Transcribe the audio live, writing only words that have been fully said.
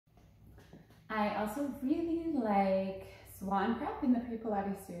I also really like swan prep in the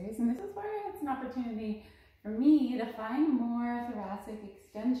pre-Pilates series, and this is where it's an opportunity for me to find more thoracic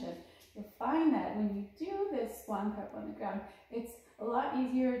extension. You'll find that when you do this swan prep on the ground, it's a lot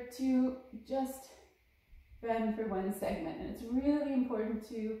easier to just bend for one segment, and it's really important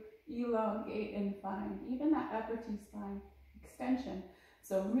to elongate and find even that upper T-spine extension.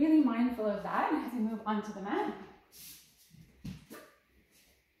 So really mindful of that as we move onto the mat.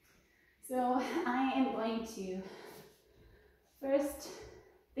 So I am going to first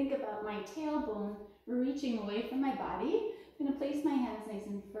think about my tailbone reaching away from my body. I'm going to place my hands nice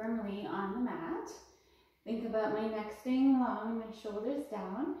and firmly on the mat. Think about my neck staying long, my shoulders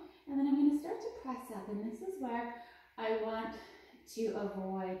down, and then I'm going to start to press up. And this is where I want to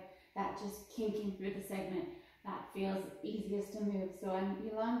avoid that just kinking through the segment. That feels easiest to move. So I'm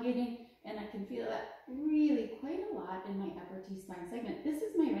elongating, and I can feel that really quite a lot in my upper T-spine segment. This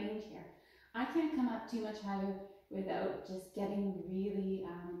is my range here. I can't come up too much higher without just getting really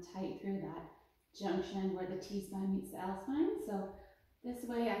tight through that junction where the T-spine meets the L-spine. So this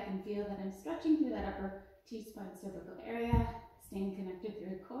way I can feel that I'm stretching through that upper T-spine cervical area, staying connected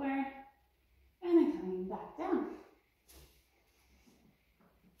through the core, and then coming back down.